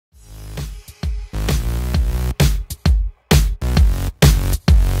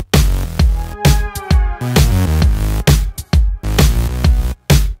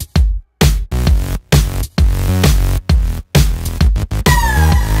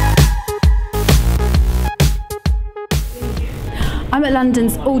I'm at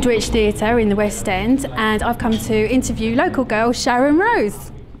London's Aldwych Theatre in the West End, and I've come to interview local girl Sharon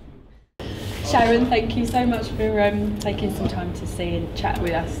Rose. Sharon, thank you so much for taking some time to see and chat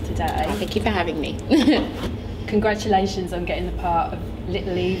with us today. Thank you for having me. Congratulations on getting the part of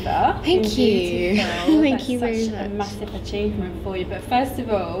Little Eva. Thank you. Thank you very much. That's such a massive achievement for you. But first of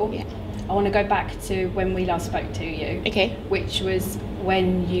all, I want to go back to when we last spoke to you. Okay. Which was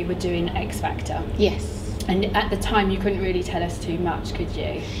when you were doing X Factor. Yes. And at the time you couldn't really tell us too much, could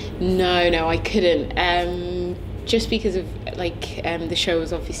you? No, I couldn't. Just because of the show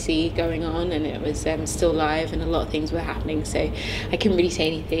was obviously going on and it was still live and a lot of things were happening, so I couldn't really say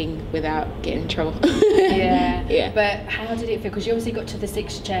anything without getting in trouble. Yeah. But how did it feel? Because you obviously got to the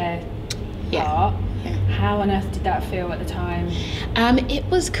 6th chair part. Yeah. How on earth did that feel at the time? It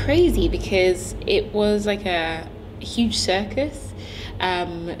was crazy because it was like a huge circus.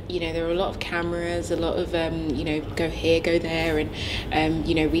 There were a lot of cameras, a lot of go here, go there, and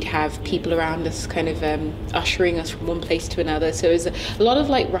we'd have people around us kind of ushering us from one place to another, so it was a lot of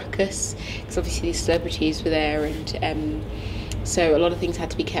ruckus because obviously these celebrities were there, and so a lot of things had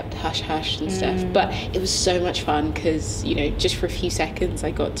to be kept hush hush and stuff. But it was so much fun because just for a few seconds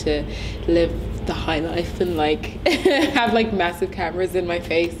I got to live the high life and have massive cameras in my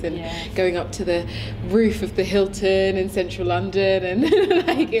face and going up to the roof of the Hilton in central London, and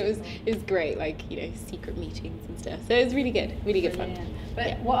it was great, secret meetings and stuff, so it was really good fun.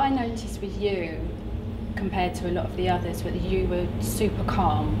 But what I noticed with you compared to a lot of the others was that you were super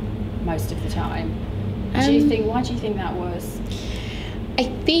calm most of the time. Why do you think that was? I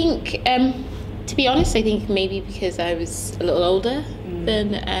think to be honest, I think maybe because I was a little older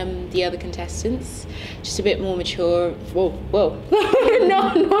than the other contestants, just a bit more mature. Whoa.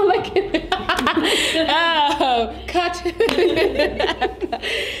 not like oh, cut.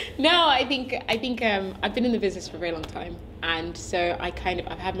 No, I think I've been in the business for a very long time, and so I've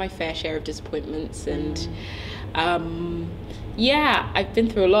had my fair share of disappointments, and I've been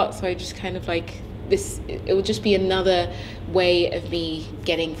through a lot, so I just kind of it will just be another way of me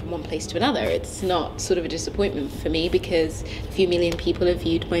getting from one place to another. It's not sort of a disappointment for me because a few million people have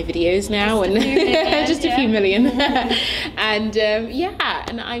viewed my videos now, and just a few million. And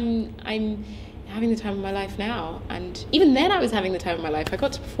and I'm having the time of my life now, and even then I was having the time of my life. I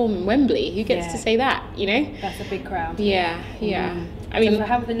got to perform in Wembley. Who gets to say that, That's a big crowd. Yeah. I mean, so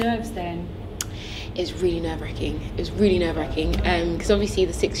how were the nerves then? It's really nerve-wracking. It was really nerve-wracking because obviously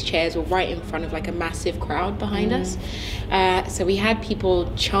the 6 chairs were right in front of a massive crowd behind us. So we had people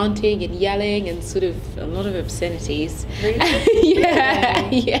chanting and yelling and sort of a lot of obscenities. Really?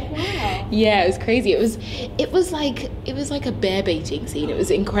 Yeah. Wow. Yeah, it was crazy. It was like a bear baiting scene. It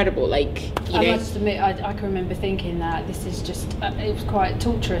was incredible. I must admit, I can remember thinking that this is just it was quite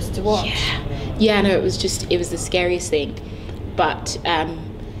torturous to watch. Yeah. No, it was the scariest thing, but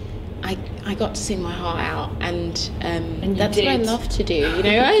I got to sing my heart out, and that's what I love to do, Oh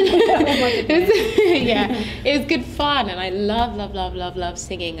my goodness. It was good fun, and I love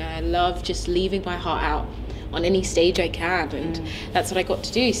singing, and I love just leaving my heart out on any stage I can, and that's what I got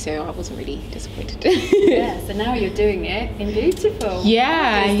to do, so I wasn't really disappointed. So now you're doing it in Beautiful. So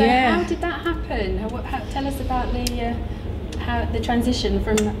how did that happen? Tell us about the transition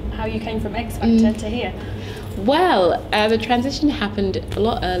from how you came from X Factor to here. Well, the transition happened a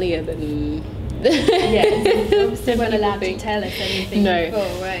lot earlier than... Obviously weren't allowed to tell us anything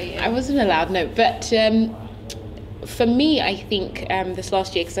before, right? I wasn't allowed, no. But for me, I think this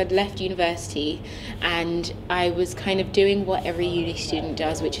last year, because I'd left university and I was kind of doing what every uni student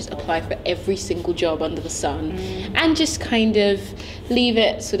does, which is apply for every single job under the sun and just kind of leave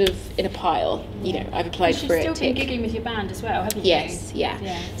it sort of in a pile. I've applied for it. You've still been gigging with your band as well, haven't you? Yes, yeah.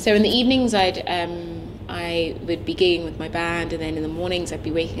 So in the evenings I would be gigging with my band, and then in the mornings I'd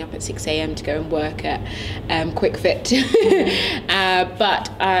be waking up at 6 a.m. to go and work at Quick Fit. But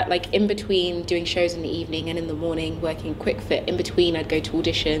in between doing shows in the evening and in the morning working Quick Fit, in between I'd go to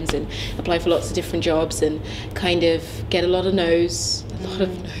auditions and apply for lots of different jobs and kind of get a lot of no's,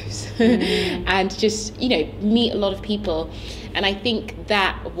 and just meet a lot of people. And I think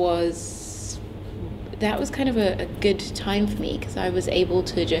that was kind of a good time for me because I was able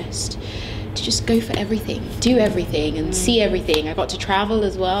to just go for everything, do everything and see everything. I got to travel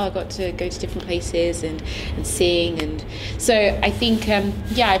as well. I got to go to different places and sing, and so I think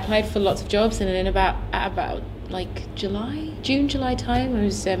I applied for lots of jobs, and then about June, July time I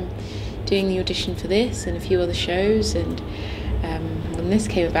was doing the audition for this and a few other shows, and when this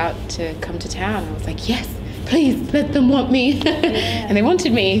came about to come to town, I was like, yes, please let them want me. And they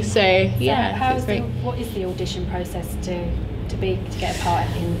wanted me, so what is the audition process to to get a part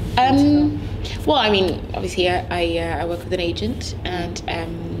in? Well, I mean, obviously, I work with an agent, and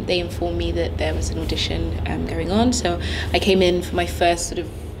they informed me that there was an audition going on. So I came in for my first sort of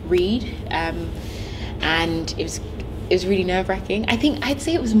read, and it was really nerve-wracking. I think I'd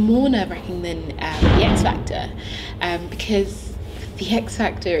say it was more nerve-wracking than the X Factor, because the X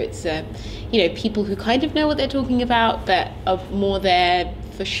Factor, it's people who kind of know what they're talking about, but are more there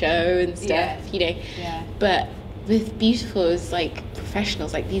for show and stuff. Yeah. But with Beautiful, it's like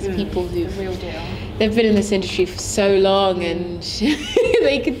professionals, like these are people who the real deal. They've been in this industry for so long, and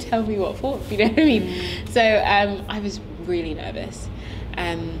they can tell me what for, you know what I mean? So I was really nervous,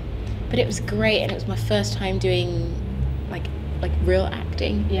 but it was great, and it was my first time doing like real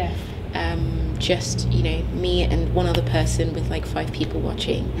acting. Yeah. Just me and one other person with like 5 people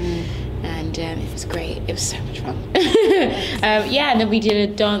watching, and it was great. It was so much fun. And then we did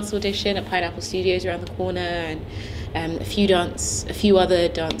a dance audition at Pineapple Studios around the corner, and a few other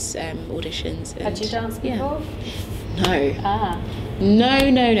dance auditions. And, had you danced before? No. No.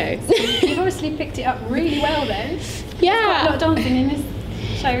 You've obviously picked it up really well then. Yeah. There's quite a lot of dancing in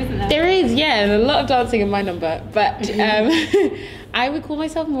this show, isn't there? There is, yeah, and a lot of dancing in my number, but I would call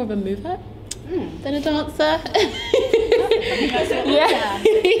myself more of a mover than a dancer.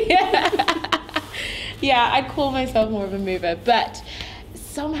 Yeah, I'd call myself more of a mover, but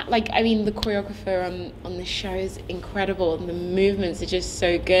somehow, the choreographer on the show is incredible, and the movements are just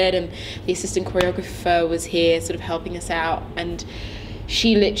so good, and the assistant choreographer was here sort of helping us out, and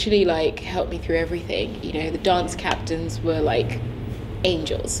she literally helped me through everything. The dance captains were like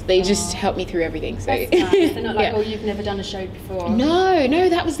angels. They just helped me through everything. So that's nice. They're not like, you've never done a show before. No,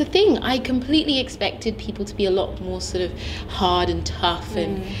 that was the thing. I completely expected people to be a lot more sort of hard and tough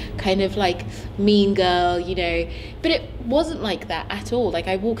and kind of like mean girl, but it wasn't like that at all.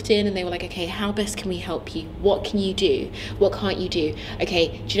 I walked in and they were like, okay, how best can we help you? What can you do? What can't you do?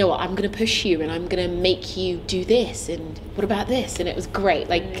 Okay, do you know what? I'm going to push you, and I'm going to make you do this, and what about this? And it was great.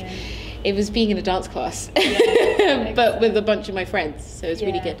 It was being in a dance class, but with a bunch of my friends, so it was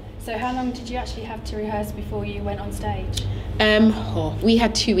really good. So how long did you actually have to rehearse before you went on stage? We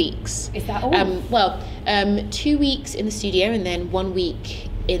had 2 weeks. Is that all? 2 weeks in the studio, and then 1 week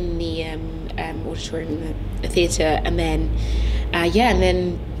in the auditorium, the theatre, and then and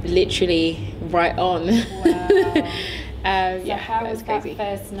then literally right on. Wow. So how was that crazy.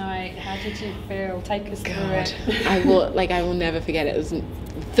 First night? How did you feel? Take us through it. I will never forget it. It was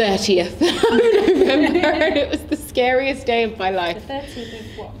 30th of November, and it was the scariest day of my life. The 30th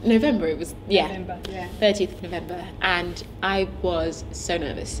of what? November. It was November, 30th of November, and I was so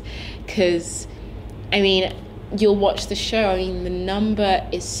nervous because, you'll watch the show. The number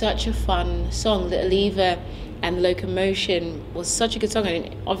is such a fun song. Little Eva and The Locomotion was such a good song.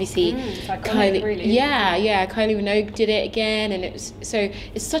 Obviously, Kylie, really. Kylie Minogue did it again, and it's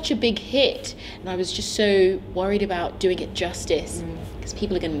such a big hit. And I was just so worried about doing it justice, because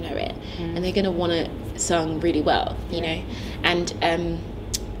people are going to know it, and they're going to want it sung really well, And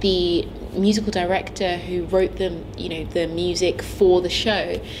the musical director who wrote the music for the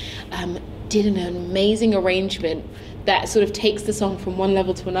show did an amazing arrangement that sort of takes the song from one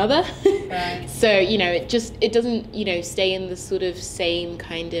level to another. Right. So it doesn't stay in the sort of same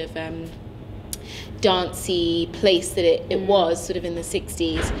kind of dancey place that it was sort of in the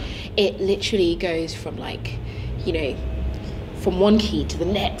 60s. It literally goes from from one key to the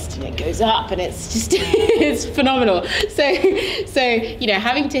next, and it goes up, and it's just it's phenomenal. So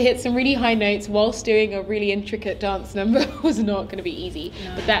having to hit some really high notes whilst doing a really intricate dance number was not going to be easy.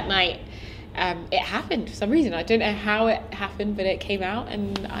 No. But that night it happened for some reason. I don't know how it happened, but it came out,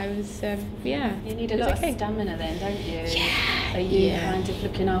 and I was You need a lot of stamina then, don't you? Yeah. Are you kind of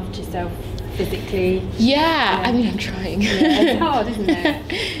looking after yourself physically? Yeah. I'm trying. Yeah, it's hard, isn't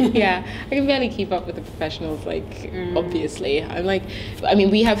it? Yeah, I can barely keep up with the professionals. Obviously,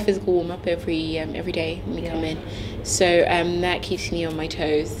 we have physical warm up every day when we come in, so that keeps me on my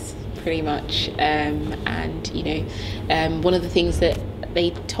toes pretty much. One of the things that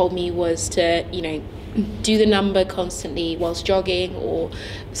they told me was to do the number constantly whilst jogging or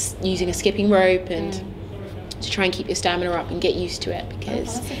using a skipping rope, and to try and keep your stamina up and get used to it,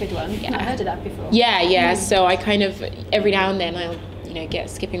 because that's a good one. I've not heard of that before. So I kind of every now and then I'll get a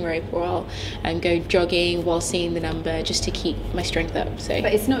skipping rope, or I'll go jogging while singing the number, just to keep my strength up. So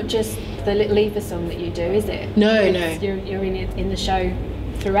but it's not just the Little Eva song that you do, is it? No. You're in the show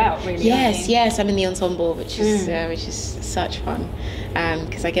throughout, really. Yes, I'm in the ensemble, which is such fun,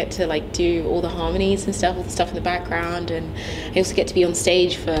 because I get to like do all the harmonies and stuff, all the stuff in the background, and I also get to be on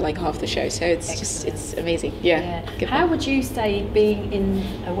stage for like half the show. So it's amazing. Yeah. How would you say being in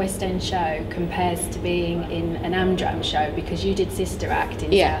a West End show compares to being in an Amdram show? Because you did Sister Act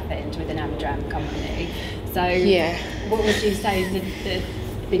in Southend with an Amdram company. So what would you say is the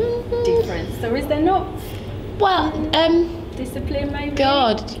big difference, or is there not? Well, discipline maybe?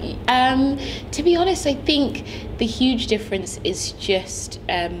 God, to be honest, I think the huge difference is just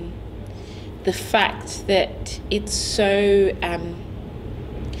the fact that it's so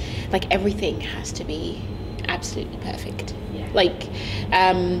like everything has to be absolutely perfect. Like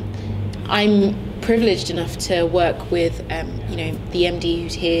I'm privileged enough to work with the MD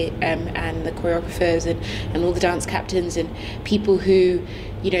who's here, and the choreographers and all the dance captains and people who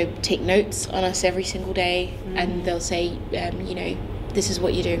take notes on us every single day, and they'll say this is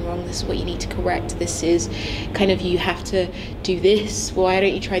what you're doing wrong, this is what you need to correct, this is kind of, you have to do this, why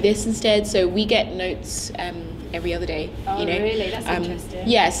don't you try this instead? So we get notes every other day. Really? That's interesting.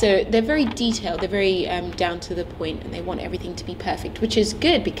 Yeah, so they're very detailed, they're very down to the point, and they want everything to be perfect, which is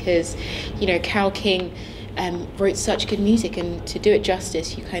good because Carole King wrote such good music, and to do it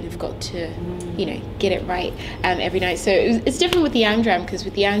justice you kind of got to get it right every night. So it's different with the Amdram, because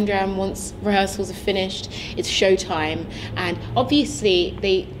with the Amdram, once rehearsals are finished, it's showtime, and obviously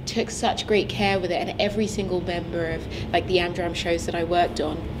they took such great care with it, and every single member of like the Amdram shows that I worked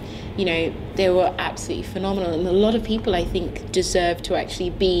on, they were absolutely phenomenal, and a lot of people I think deserve to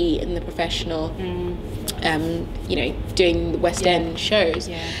actually be in the professional doing the West End shows.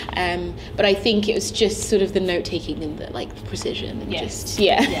 But I think it was just sort of the note taking and the precision and just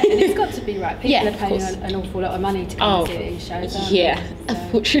and it's got to be right. People are paying an awful lot of money to come and see these shows, aren't they?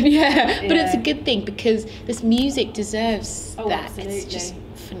 Unfortunately, but it's a good thing because this music deserves that. Absolutely. It's just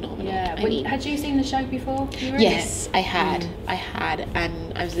phenomenal. Had you seen the show before? Yes, I had,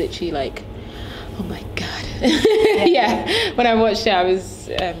 and I was literally like, oh my god. When I watched it, I was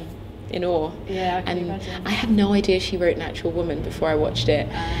in awe. I can imagine. I had no idea she wrote Natural Woman before I watched it,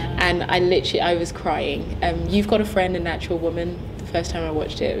 and I was crying. You've Got a Friend, a Natural Woman. The first time I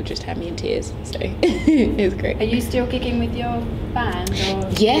watched it just had me in tears. So it was great. Are you still gigging with your band? Or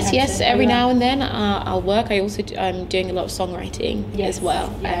yes. Every now and then I'll work. I'm doing a lot of songwriting as well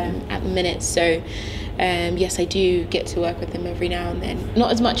at the minute. So yes, I do get to work with them every now and then.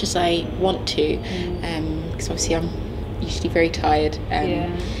 Not as much as I want to, because obviously I'm usually very tired.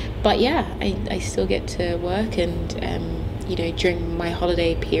 But I still get to work, and during my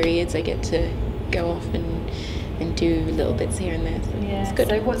holiday periods I get to go off and do little bits here and there. So it's good.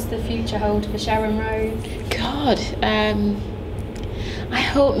 So what's the future hold for Sharon Rose? God, I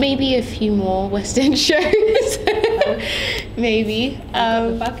hope maybe a few more West End shows. Maybe. You've got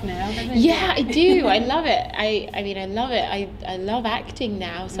the bug now, haven't you? Yeah, I do. I love it. I love it. I love acting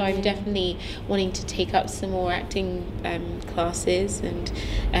now, so I'm definitely wanting to take up some more acting classes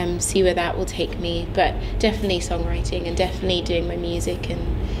and see where that will take me. But definitely songwriting, and definitely doing my music, and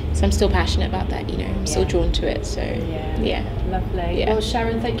so I'm still passionate about that. I'm still drawn to it. So lovely. Yeah. Well,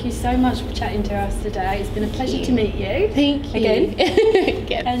 Sharon, thank you so much for chatting to us today. It's been a pleasure to meet you. Thank you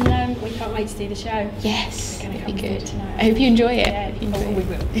again. And we can't wait to see the show. Yes, we're going to be come good. tonight. I hope you enjoy it. We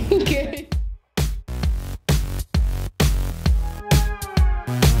will. Good.